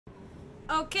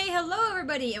Okay, hello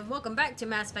everybody, and welcome back to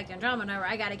Mass Effect Andromeda, where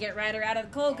I gotta get Ryder out of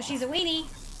the cold because she's a weenie.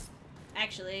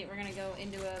 Actually, we're gonna go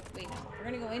into a... wait, no. We're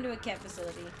gonna go into a cat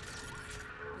facility.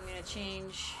 I'm gonna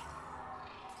change...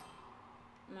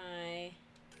 my...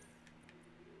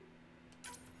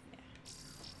 yeah.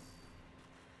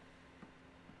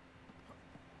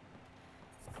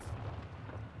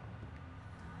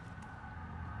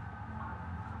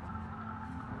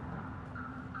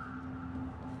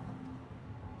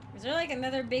 Is there like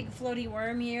another big floaty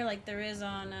worm here like there is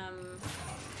on,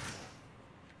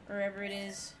 wherever it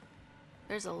is?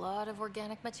 There's a lot of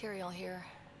organic material here.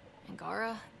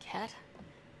 Angara, Ket,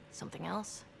 something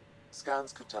else.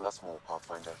 Scans could tell us more,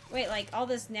 Pathfinder. Wait, like all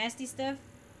this nasty stuff?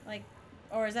 Like,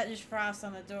 or is that just frost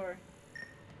on the door?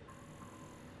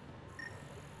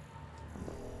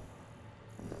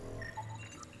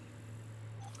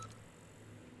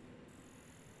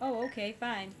 Oh, okay,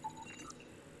 fine.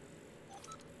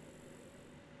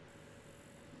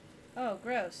 Oh,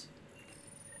 gross.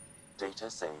 Data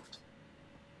saved.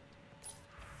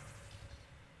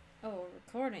 Oh, we're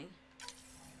recording.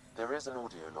 There is an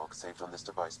audio log saved on this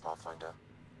device, Pathfinder.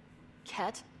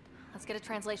 Ket? Let's get a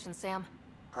translation, Sam.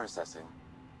 Processing.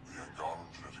 The Angaran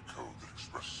genetic code that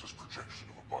expresses this projection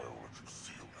of a bioelectric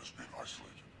field has been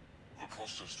isolated. The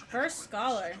process to First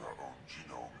scholar. into our own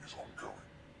genome is ongoing.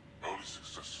 Early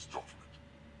success is documented.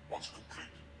 Once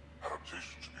complete,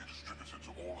 adaptation to be distributed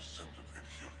to all ascendant in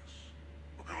Helios.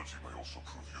 Ability may also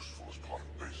prove useful as part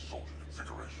of base soldier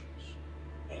configurations.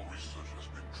 All research has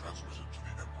been transmitted to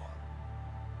the Empire.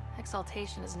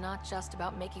 Exaltation is not just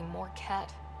about making more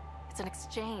Ket. It's an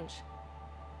exchange.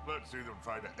 Let's see them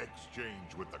try to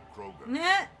exchange with the Krogan.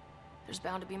 Nah. There's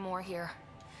bound to be more here.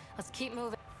 Let's keep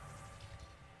moving.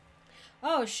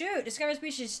 Oh shoot! Discovered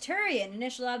species Turian.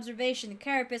 Initial observation: the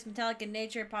carapace metallic in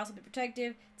nature, possibly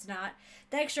protective. It's not.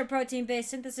 Dextro protein-based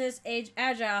synthesis,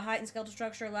 agile, heightened skeletal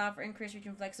structure, allow for increased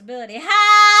regional flexibility.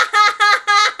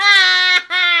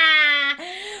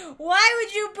 Why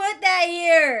would you put that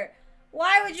here?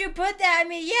 Why would you put that? I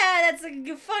mean, yeah, that's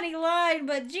a funny line,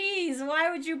 but geez,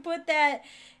 why would you put that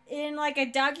in like a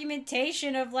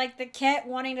documentation of like the Ket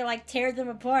wanting to like tear them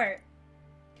apart?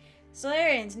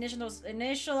 Solarians,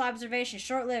 initial observation,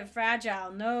 short-lived, fragile,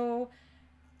 no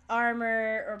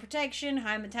armor or protection,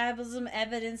 high metabolism,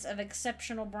 evidence of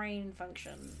exceptional brain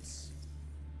functions.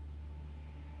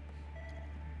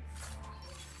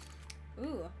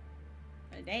 Ooh,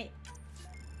 what a date.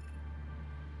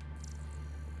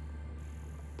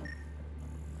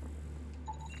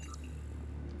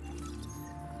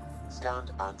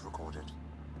 Scanned and recorded.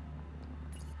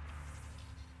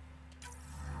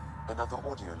 Another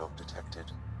audio log detected.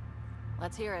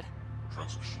 Let's hear it.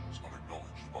 Transmissions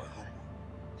unacknowledged by homeworld.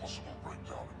 Possible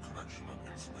breakdown in connection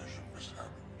and information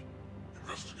mishandled.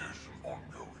 Investigation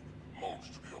ongoing. Logs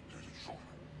to be updated shortly.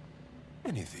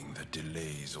 Anything that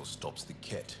delays or stops the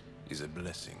Ket is a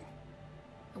blessing.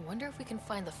 I wonder if we can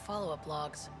find the follow-up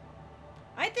logs.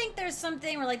 I think there's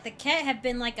something where like the Ket have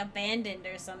been like abandoned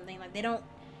or something. Like they don't,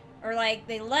 or like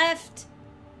they left.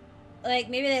 Like,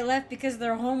 maybe they left because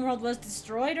their homeworld was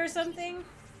destroyed or something?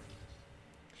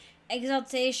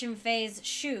 Exaltation phase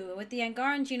Shu. With the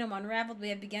Angaran genome unraveled, we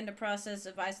have begun the process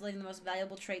of isolating the most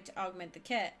valuable trait to augment the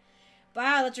Ket.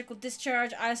 Bioelectrical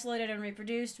discharge, isolated and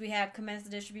reproduced. We have commenced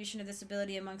the distribution of this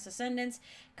ability amongst ascendants.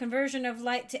 Conversion of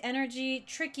light to energy.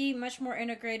 Tricky, much more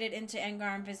integrated into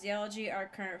Angaran physiology, our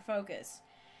current focus.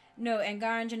 No,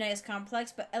 Angaran genetics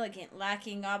complex but elegant,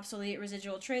 lacking obsolete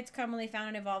residual traits commonly found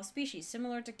in evolved species,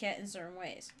 similar to Ket in certain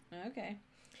ways. Okay.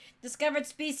 Discovered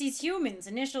species humans.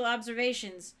 Initial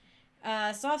observations.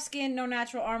 Soft skin, no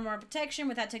natural armor or protection.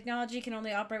 Without technology, can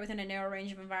only operate within a narrow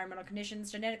range of environmental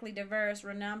conditions. Genetically diverse,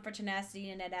 renowned for tenacity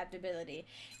and adaptability.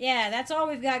 Yeah, that's all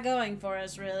we've got going for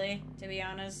us, really, to be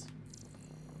honest.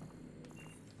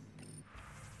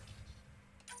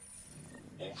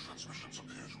 All transmissions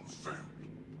appear to have failed.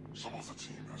 Some of the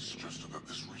team has suggested that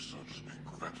this research is being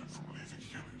prevented from leaving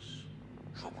Helios.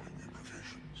 Troubling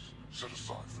implications. Set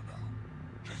aside for now.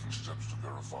 Taking steps to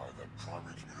verify that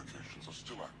primary communications are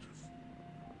still active.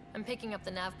 I'm picking up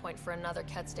the nav point for another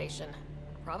Ket station.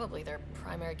 Probably their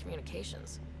primary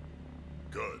communications.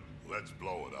 Good. Let's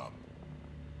blow it up.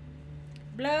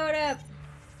 Blow it up.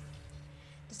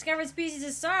 Discovered species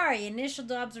Asari. Initial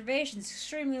observations.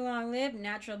 Extremely long-lived.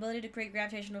 Natural ability to create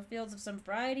gravitational fields of some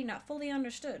variety. Not fully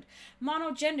understood.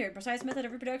 Monogendered. Precise method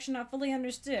of reproduction not fully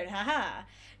understood. Haha.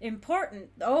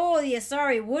 Important. Oh, the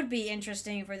Asari would be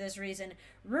interesting for this reason.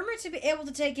 Rumored to be able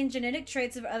to take in genetic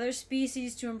traits of other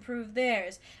species to improve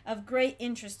theirs. Of great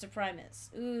interest to primates.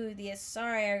 Ooh, the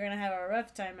Asari are going to have a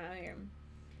rough time out here.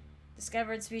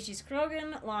 Discovered species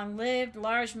Krogan, long-lived,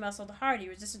 large-muscled, hardy,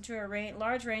 resistant to a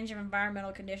large range of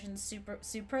environmental conditions,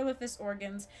 superfluous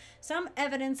organs, some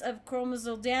evidence of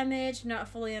chromosal damage, not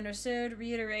fully understood,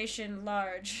 reiteration,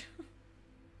 large.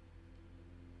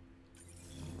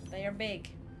 They are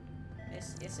big.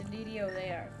 Yes, indeed-o, they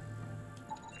are.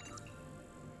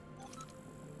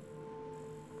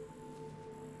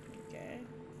 Okay.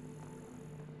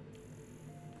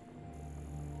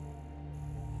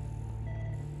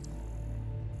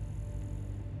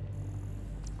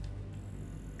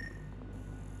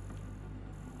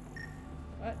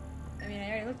 What? I mean, I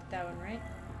already looked at that one, right?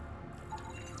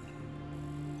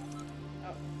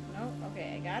 Oh, no?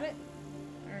 Okay, I got it?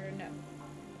 Or no?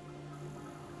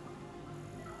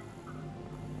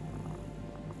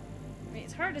 I mean,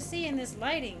 it's hard to see in this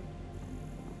lighting.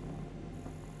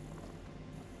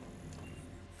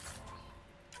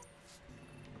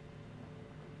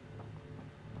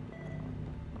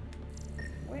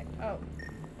 Where? Oh.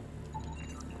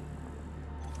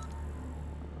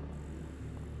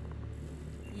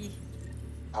 Eeh.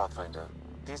 Pathfinder,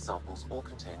 these samples all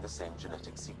contain the same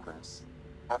genetic sequence.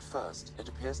 At first, it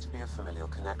appears to be a familial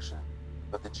connection,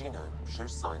 but the genome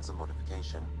shows signs of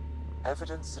modification.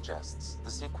 Evidence suggests the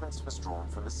sequence was drawn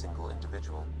from a single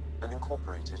individual and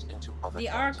incorporated into other The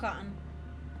cat. Archon.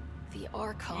 The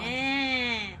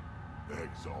Archon.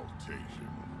 Exaltation.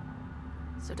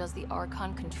 So does the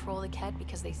Archon control the Ket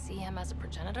because they see him as a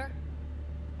progenitor?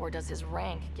 Or does his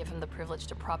rank give him the privilege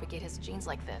to propagate his genes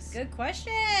like this? Good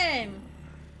question.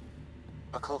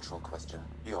 A cultural question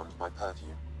beyond my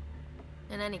purview.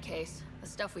 In any case, the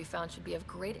stuff we found should be of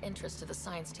great interest to the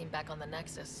science team back on the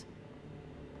Nexus.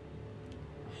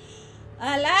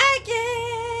 I like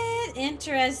it.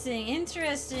 Interesting,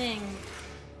 interesting.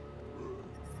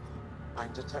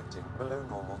 I'm detecting below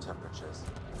normal temperatures.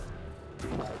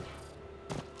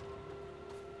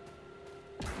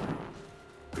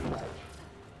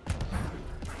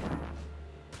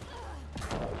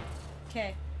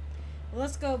 Okay. Well,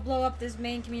 let's go blow up this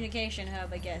main communication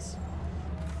hub, I guess.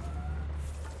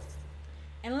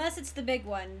 Unless it's the big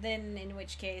one, then in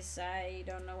which case I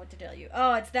don't know what to tell you.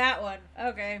 Oh, it's that one.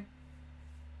 Okay.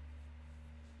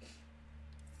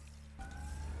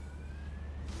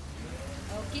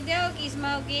 Okie dokie,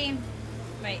 Smokey.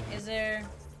 Wait, is there...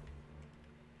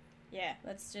 Yeah,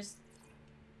 let's just...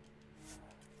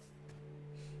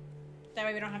 That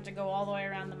way we don't have to go all the way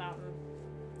around the mountain.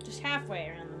 Just halfway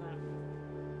around the mountain.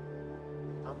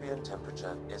 Ambient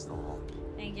temperature is normal.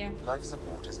 Thank you. Life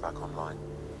support is back online.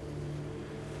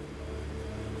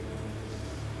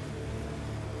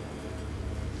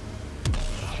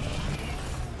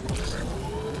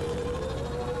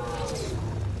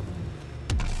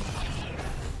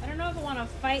 I don't know if I want to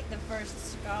fight the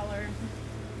first scholar.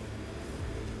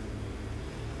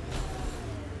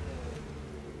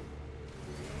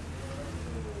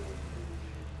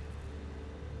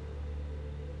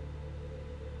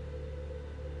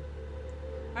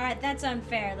 Alright, that's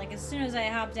unfair. Like, as soon as I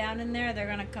hop down in there, they're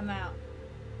gonna come out.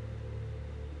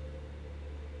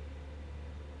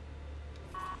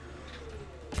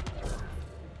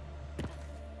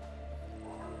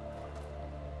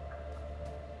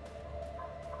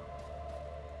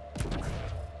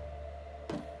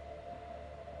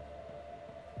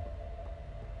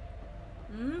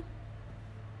 Hmm?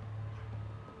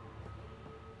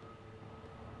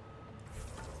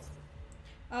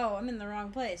 Oh, I'm in the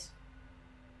wrong place.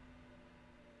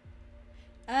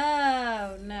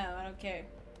 Oh, no, I don't care.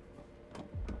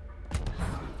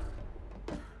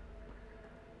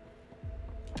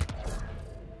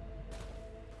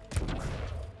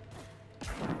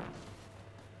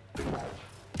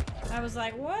 I was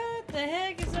like, what the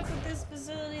heck is up with this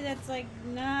facility that's like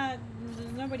not,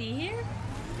 there's nobody here?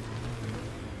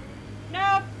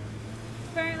 Nope.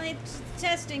 Apparently it's a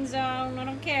testing zone, I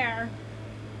don't care.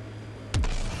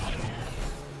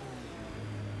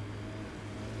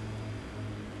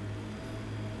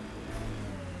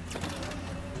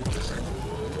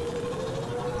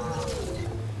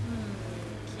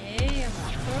 Okay, I'm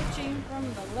approaching from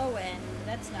the low end.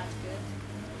 That's not good.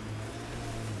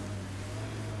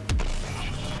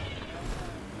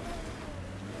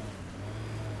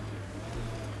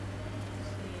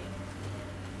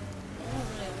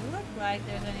 Like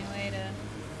there's any way to...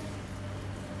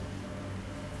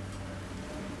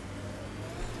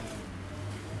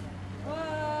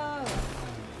 Whoa!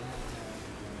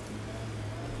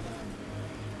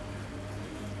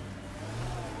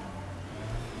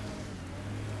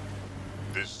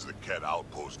 This is the Ket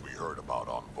outpost we heard about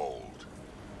on Vold.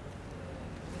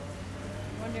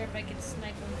 Wonder if I can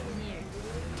snipe them from here.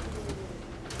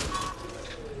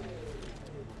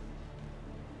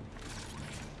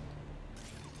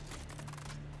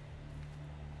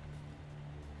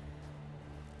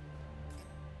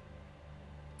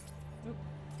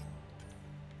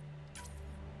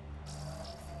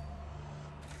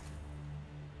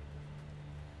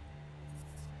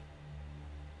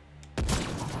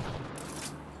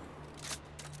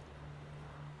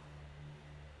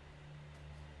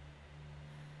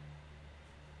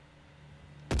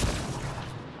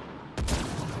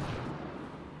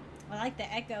 like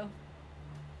the echo.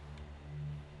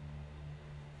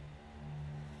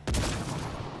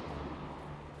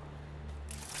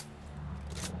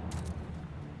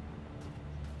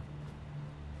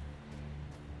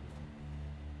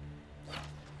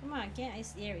 Come on, can't I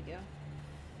see? There we go.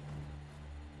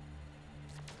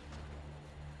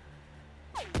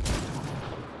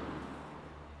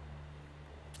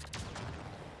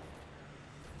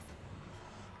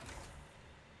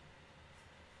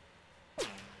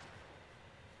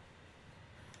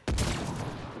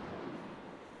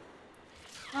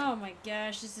 Oh my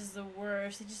gosh, this is the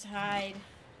worst. They just hide.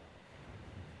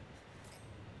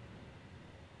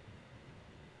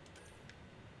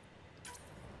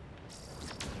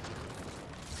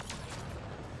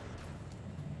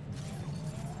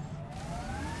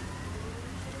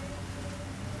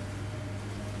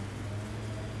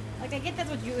 Like, I get that's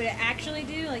what you would actually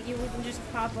do. Like, you wouldn't just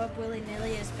pop up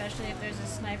willy-nilly, especially if there's a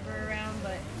sniper around,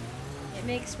 but it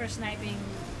makes for sniping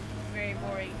very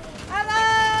boring.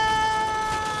 Hello!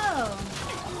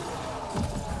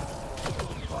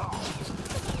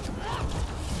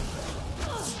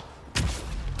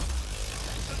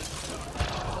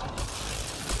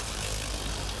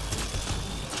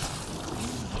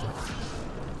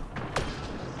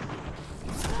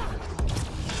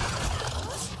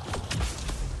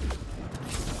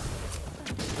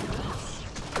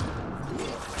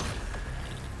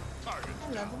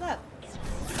 I leveled up.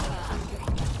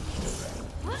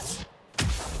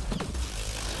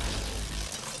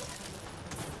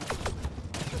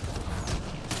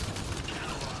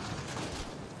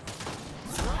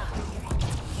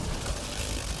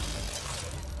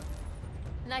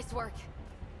 Nice work.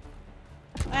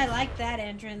 I like that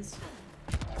entrance.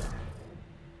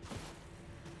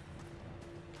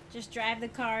 Just drive the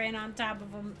car in on top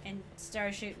of them and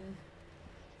start shooting.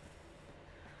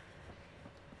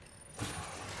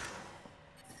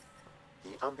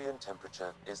 The ambient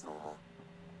temperature is normal.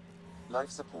 Life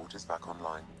support is back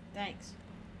online. Thanks.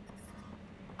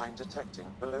 I'm detecting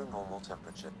below normal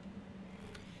temperature.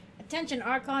 Attention,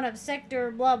 Archon of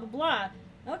Sector blah blah blah.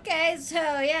 Okay,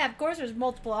 so yeah, of course there's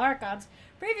multiple Archons.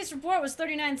 Previous report was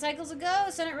 39 cycles ago.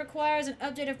 Senate requires an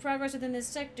update of progress within this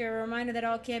sector. A reminder that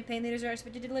all campaign leaders are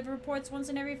expected to deliver reports once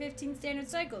in every 15 standard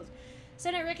cycles.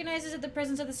 Senate recognizes that the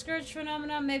presence of the Scourge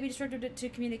phenomenon may be disruptive to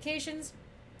communications.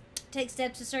 Take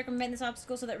steps to circumvent this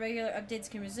obstacle so that regular updates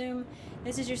can resume.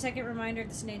 This is your second reminder of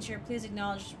this nature. Please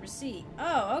acknowledge receipt.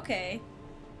 Oh, okay.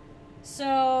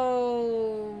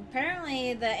 So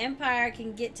apparently the Empire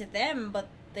can get to them, but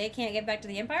they can't get back to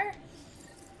the Empire?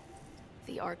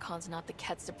 The Archon's not the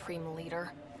Ket Supreme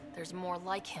leader. There's more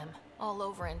like him, all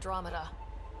over Andromeda.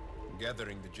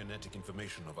 Gathering the genetic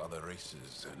information of other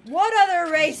races and... What other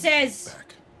races?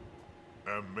 Back.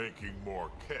 And making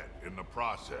more Ket in the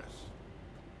process.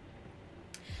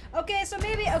 Okay, so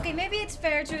maybe it's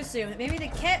fair to assume that maybe the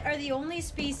Ket are the only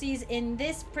species in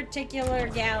this particular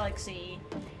galaxy.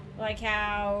 Like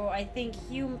how I think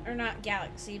or not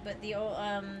galaxy, but the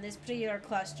this particular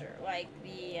cluster, like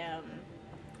the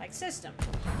like system,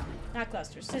 not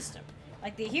cluster, system.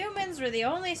 Like the humans were the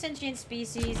only sentient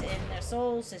species in the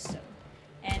Sol system,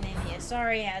 and then the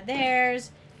Asari had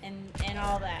theirs, and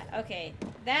all that. Okay,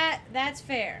 that's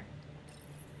fair.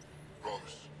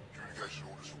 Promise. Communication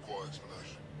orders require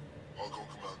explanation. Archon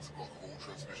commands a block of all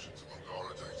transmissions of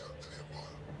Angara data to the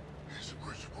Empire. It is a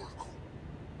breach of protocol.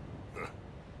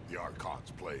 The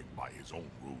Archon's playing by his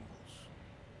own rules.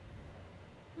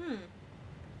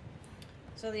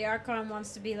 So the Archon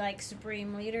wants to be like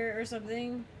Supreme Leader or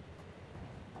something?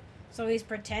 So he's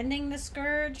pretending the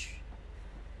Scourge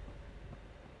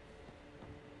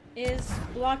is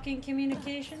blocking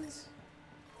communications?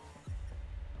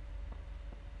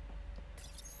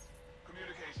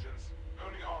 Communications.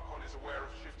 Only Archon is aware of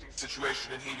shifting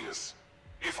situation in Helios.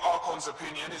 If Archon's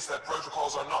opinion is that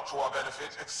protocols are not to our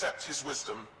benefit, accept his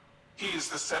wisdom. He is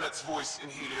the Senate's voice in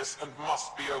Helios and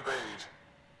must be obeyed.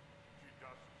 She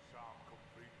doesn't sound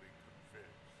completely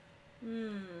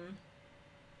convinced.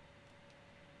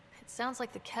 It sounds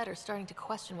like the Ket are starting to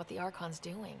question what the Archon's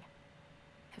doing.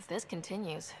 If this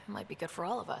continues, it might be good for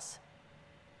all of us.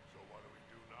 So what do we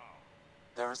do now?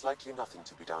 There is likely nothing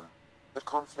to be done, but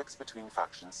conflicts between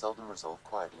factions seldom resolve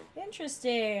quietly.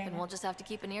 Interesting. Then we'll just have to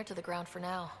keep an ear to the ground for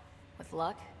now. With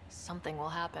luck, something will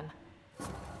happen.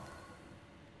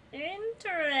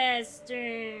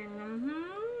 Interesting.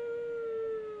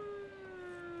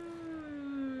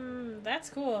 That's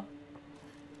cool.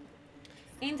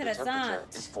 The temperature is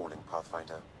Interessant. falling,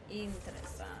 Pathfinder.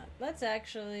 Interessant. Let's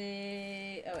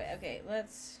actually... Oh, wait, okay.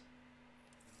 Let's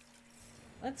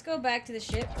go back to the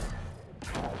ship.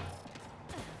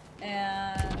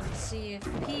 And see if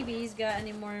Peebee's got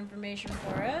any more information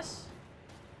for us.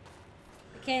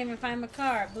 I can't even find my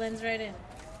car. It blends right in.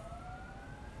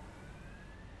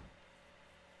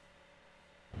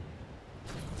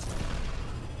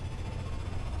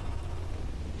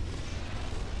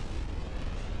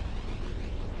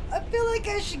 I feel like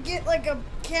I should get like a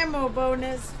camo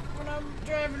bonus when I'm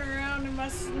driving around in my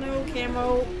snow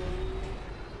camo.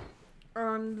 Or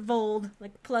on Vold,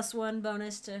 like +1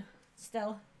 bonus to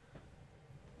stealth.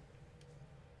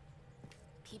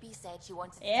 Peebee said she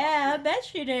wants to Yeah, I talk to bet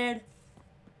she did. you.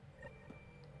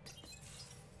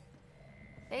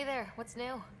 Hey there, what's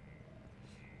new?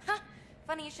 Huh,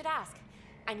 funny you should ask.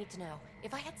 I need to know,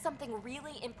 if I had something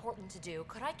really important to do,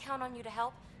 could I count on you to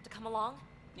help? To come along?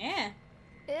 Yeah.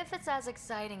 If it's as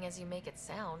exciting as you make it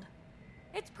sound.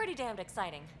 It's pretty damned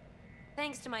exciting.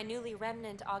 Thanks to my newly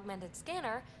remnant augmented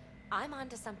scanner, I'm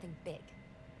onto something big.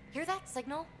 Hear that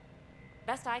signal?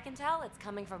 Best I can tell, it's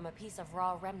coming from a piece of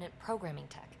raw remnant programming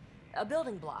tech. A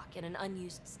building block in an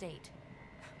unused state.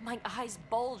 My eyes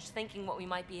bulge thinking what we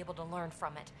might be able to learn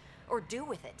from it, or do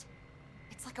with it.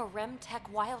 It's like a rem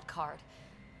tech wildcard.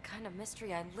 Kind of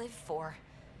mystery I live for.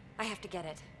 I have to get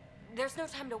it. There's no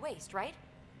time to waste, right?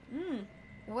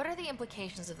 What are the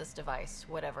implications of this device,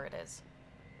 whatever it is?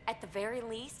 At the very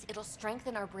least, it'll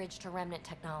strengthen our bridge to remnant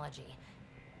technology.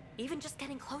 Even just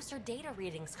getting closer data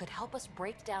readings could help us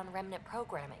break down remnant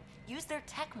programming, use their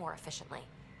tech more efficiently.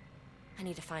 I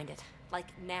need to find it. Like,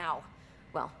 now.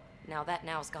 Well, now that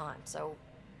now's gone, so...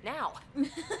 now!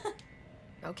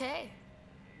 Okay.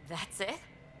 That's it?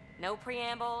 No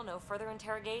preamble, no further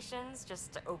interrogations,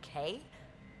 just okay?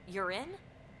 You're in?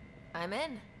 I'm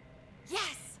in.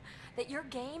 Yes! That your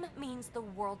game means the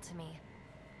world to me.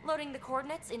 Loading the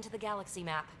coordinates into the galaxy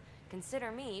map.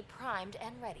 Consider me primed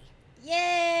and ready.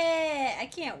 Yeah! I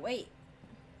can't wait.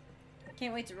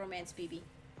 Can't wait to romance Peebee.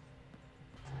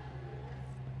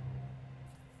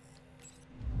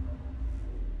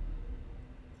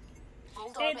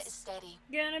 Hold orbit It's is steady.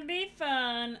 gonna be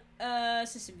fun.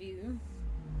 System view.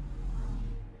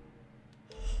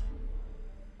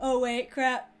 Oh wait,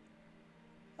 crap.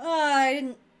 Oh,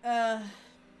 I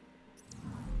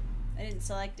didn't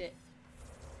select it.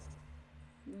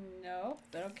 No,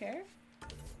 I don't care.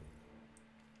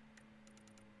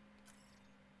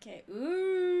 Okay,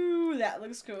 ooh, that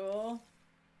looks cool.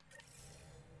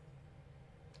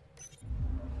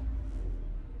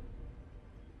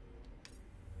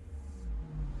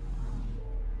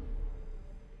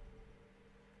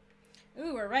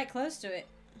 Ooh, we're right close to it.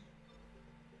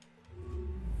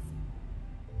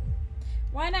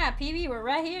 Why not, Peebee? We're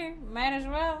right here. Might as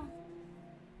well.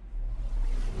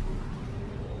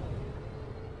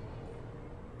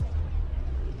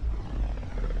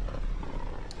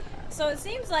 So it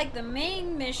seems like the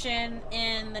main mission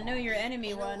and the Know Your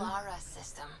Enemy one Lara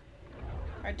system.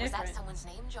 are Was different. that someone's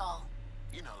name, Joel?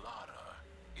 Inalara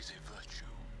is a virtue.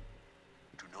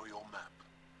 To know your map,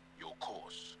 your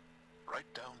course,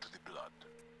 right down to the blood.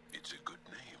 It's a good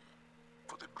name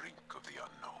for the brink of the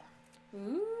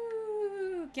unknown.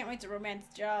 Ooh, can't wait to romance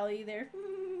Jolly either.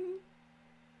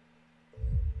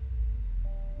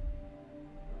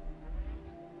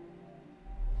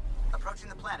 Approaching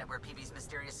the planet where Peebee's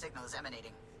mysterious signal is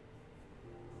emanating.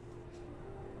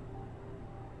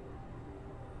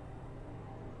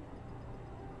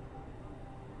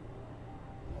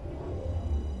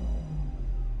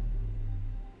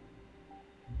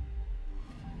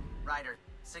 Ryder,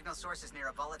 signal source is near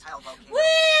a volatile volcano. Woo!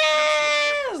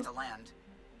 I don't see a clear place to land.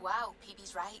 Wow,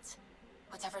 Peebee's right.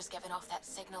 Whatever's giving off that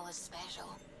signal is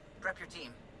special. Prep your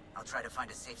team. I'll try to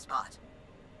find a safe spot.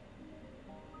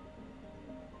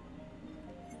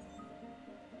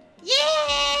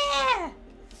 Yeah!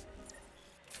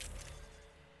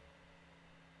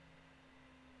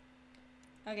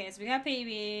 Okay, so we got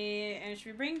Peebee, and should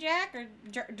we bring Jack or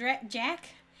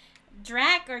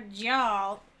Drac or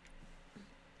Jal?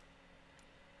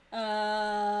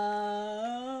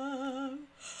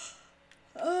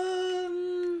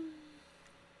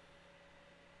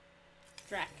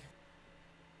 Drac.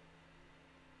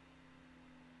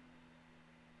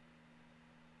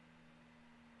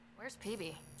 Where's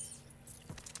Peebee?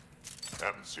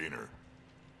 Haven't seen her.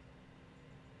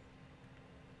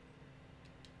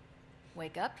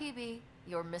 Wake up, Peebee.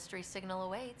 Your mystery signal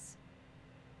awaits.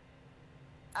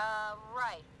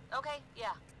 Right. Okay,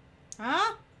 yeah.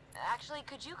 Huh? Actually,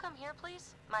 could you come here,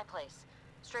 please? My place.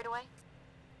 Straight away?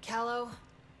 Callow.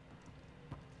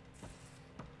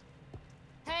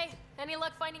 Hey, any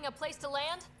luck finding a place to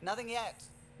land? Nothing yet.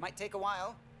 Might take a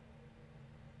while.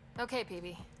 Okay,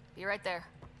 Peebee. Be right there.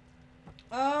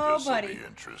 Oh, This'll buddy. be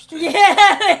interesting.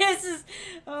 Yeah, this is.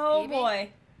 Oh Peebee? boy.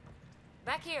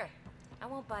 Back here. I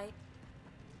won't bite.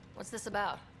 What's this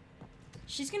about?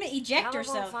 She's gonna eject Howard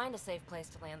herself. won't find a safe place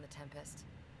to land the Tempest.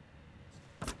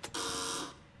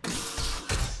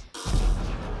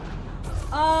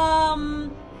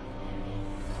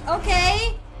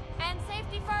 Okay. And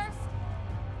safety first.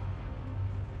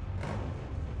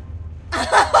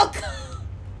 Oh, God.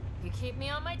 You keep me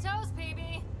on my toes,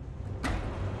 Peebee.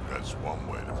 That's one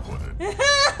way to put it.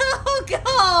 Oh,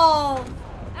 God.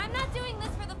 I'm not doing this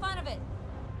for the fun of it.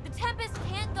 The Tempest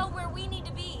can't go where we need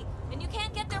to be, and you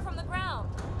can't get there from the ground.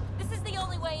 This is the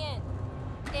only way in.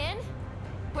 In?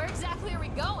 Where exactly are we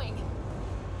going?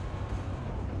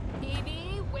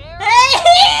 Peebee, where?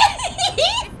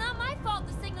 It's not my fault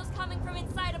the signal's coming from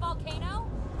inside a volcano.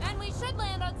 And we should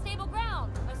land on stable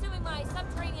ground, assuming my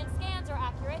subterranean scans are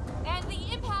accurate, and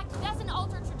the impact doesn't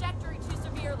alter trajectory too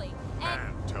severely. And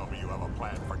And tell me you have a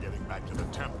plan for getting back to the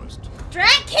Tempest.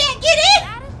 Drac can't get in.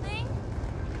 that a thing?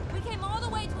 We came all the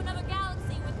way to another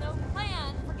galaxy with no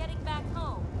plan for getting back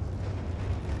home.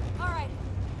 All right,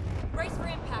 brace for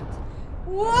impact.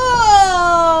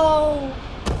 Whoa!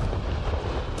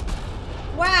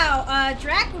 Wow,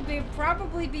 Drac would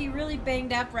probably be really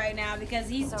banged up right now because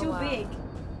he's So, too big.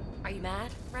 Are you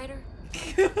mad, Ryder?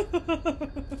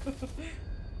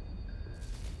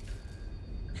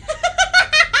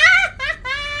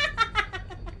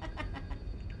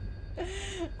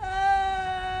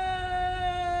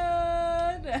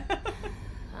 No.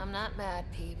 I'm not mad,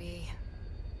 Peebee.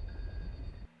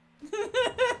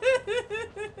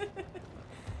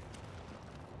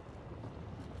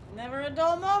 Never a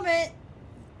dull moment.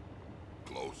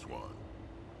 Close one.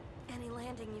 Any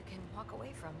landing you can walk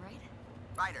away from, right?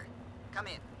 Ryder, come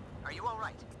in. Are you all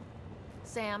right?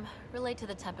 Sam, relate to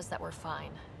the Tempest that we're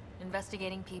fine.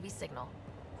 Investigating Peebee's signal.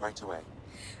 Right away.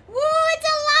 Woo, it's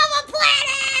a lava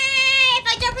planet! If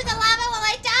I jump in the lava, will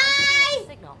I die?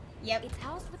 Signal. Yep. It's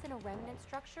housed within a remnant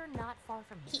structure not far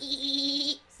from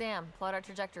here. Sam, plot our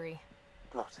trajectory.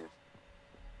 Plotted.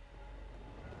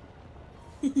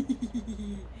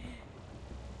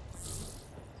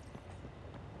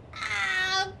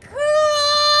 Oh,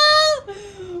 cool!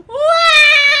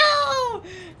 Wow!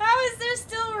 How is there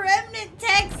still remnant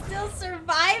tech still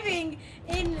surviving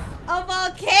in a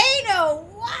volcano?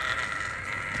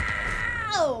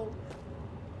 Wow!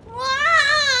 Wow!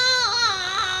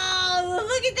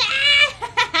 Look at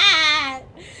that!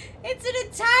 It's an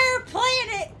entire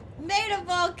planet made of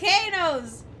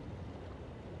volcanoes.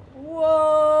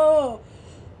 Whoa!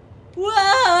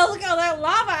 Whoa! Look at all that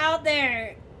lava out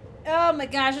there. Oh my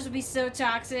gosh, this would be so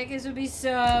toxic. This would be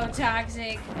so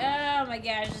toxic. Oh my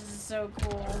gosh, this is so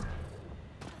cool.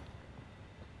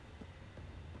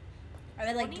 Are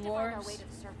they like We'll need to find our dwarves? way to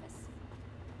the surface.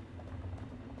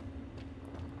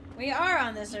 We are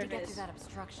on the Need to get surface. through that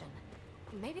obstruction.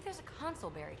 Maybe there's a console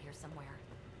buried here somewhere.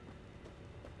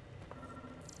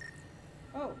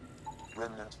 Oh.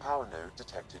 Remnant power node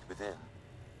detected within.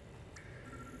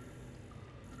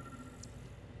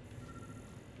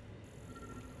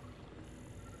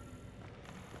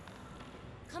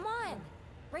 Come on!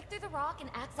 Break through the rock and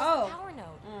access Oh. the power node.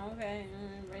 Oh, okay.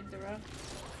 Right the rock.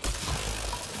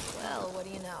 Well, what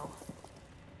do you know?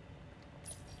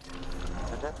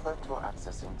 The network you're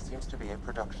accessing seems to be a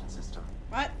production system.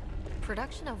 What?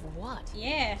 Production of what?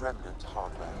 Yeah. Remnant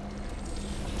hardware.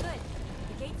 Good.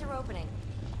 The gates are opening.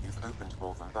 You've opened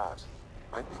more than that.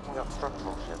 I'm picking up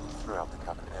structural shifts throughout the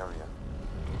cavern area.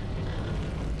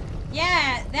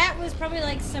 Yeah, that was probably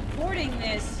like supporting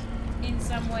this in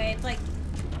some way. It's like,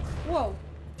 whoa.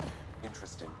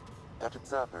 Interesting. That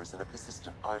observer is in a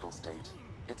persistent idle state.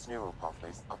 Its neural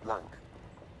pathways are blank.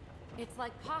 It's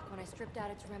like POC when I stripped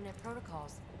out its remnant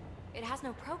protocols. It has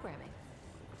no programming.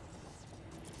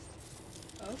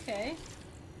 Okay.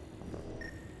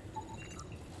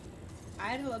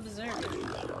 Idle observer.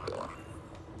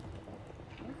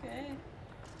 Okay.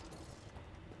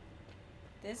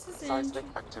 This is Seismic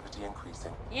activity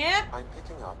increasing. Yep. I'm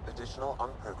picking up additional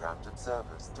unprogrammed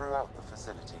observers throughout the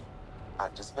facility.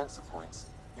 At dispenser points,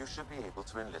 you should be able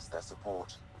to enlist their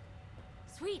support.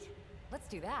 Sweet. Let's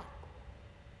do that.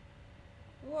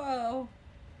 Whoa.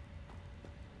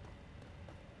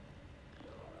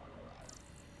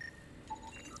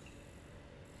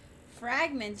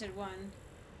 Fragmented one.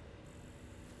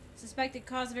 Suspected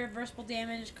cause of irreversible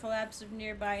damage, collapse of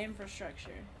nearby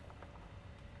infrastructure.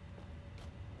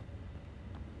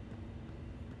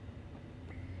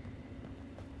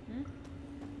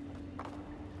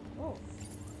 Oh.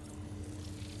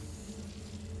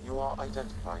 You are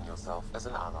identifying yourself as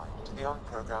an ally to the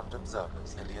unprogrammed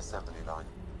observers in the assembly line.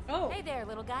 Oh. Hey there,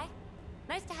 little guy.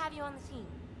 Nice to have you on the team.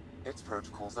 Its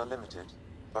protocols are limited,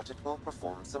 but it will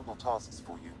perform simple tasks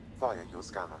for you, via your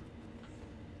scanner.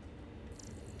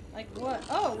 Like what?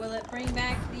 Oh, will it bring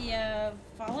back the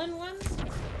fallen ones?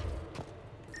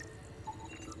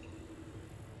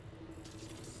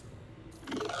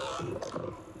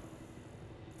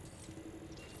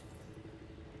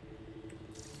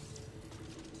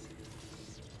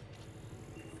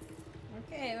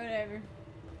 Okay, whatever.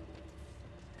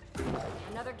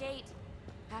 Another gate.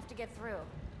 Have to get through.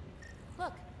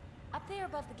 Look, up there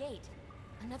above the gate.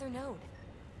 Another node.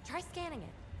 Try scanning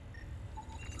it.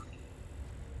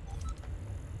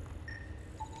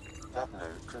 That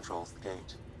node controls the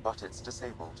gate, but it's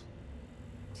disabled.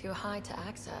 Too high to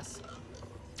access.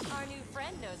 Our new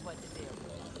friend knows what to do.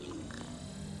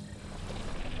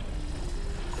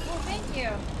 Well, thank you.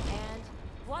 And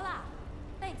voila!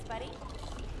 Thanks, buddy.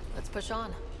 Let's push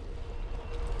on.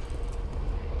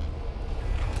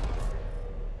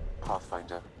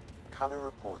 Pathfinder, Callow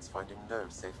reports finding no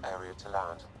safe area to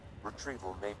land.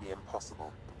 Retrieval may be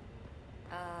impossible.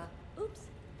 Oops.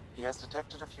 He has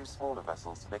detected a few smaller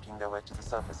vessels making their way to the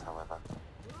surface, however.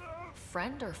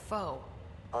 Friend or foe?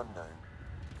 Unknown.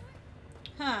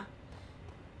 Huh.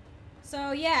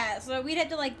 So yeah, so we'd have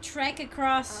to like trek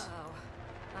across.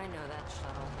 Uh-oh. I know that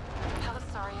shuttle.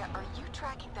 Pelisaria, are you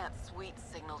tracking that sweet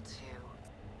signal too?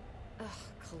 Ugh,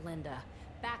 Kalinda.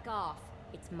 Back off.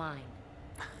 It's mine.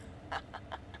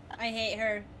 I hate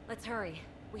her. Let's hurry.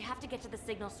 We have to get to the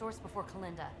signal source before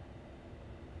Kalinda.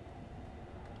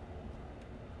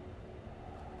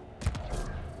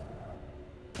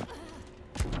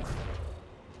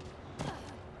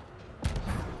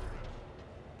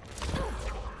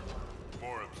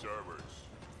 More observers.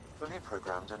 Fully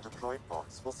programmed and deployed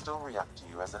bots will still react to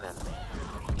you as an enemy.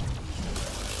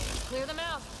 Clear them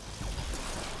out.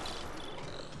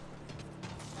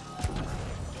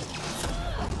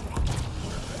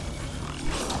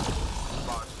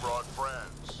 Bots brought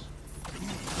friends.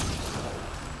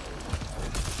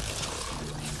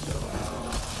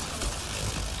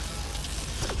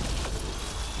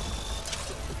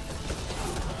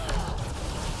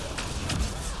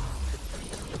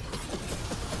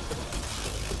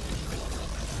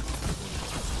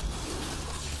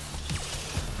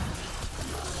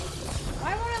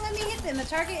 Why won't it let me hit them? The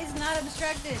target is not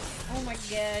obstructed. Oh my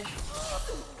gosh.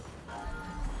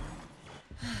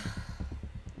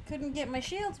 Couldn't get my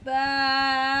shields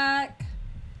back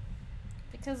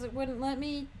because it wouldn't let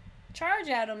me charge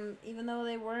at them even though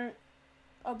they weren't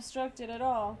obstructed at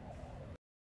all.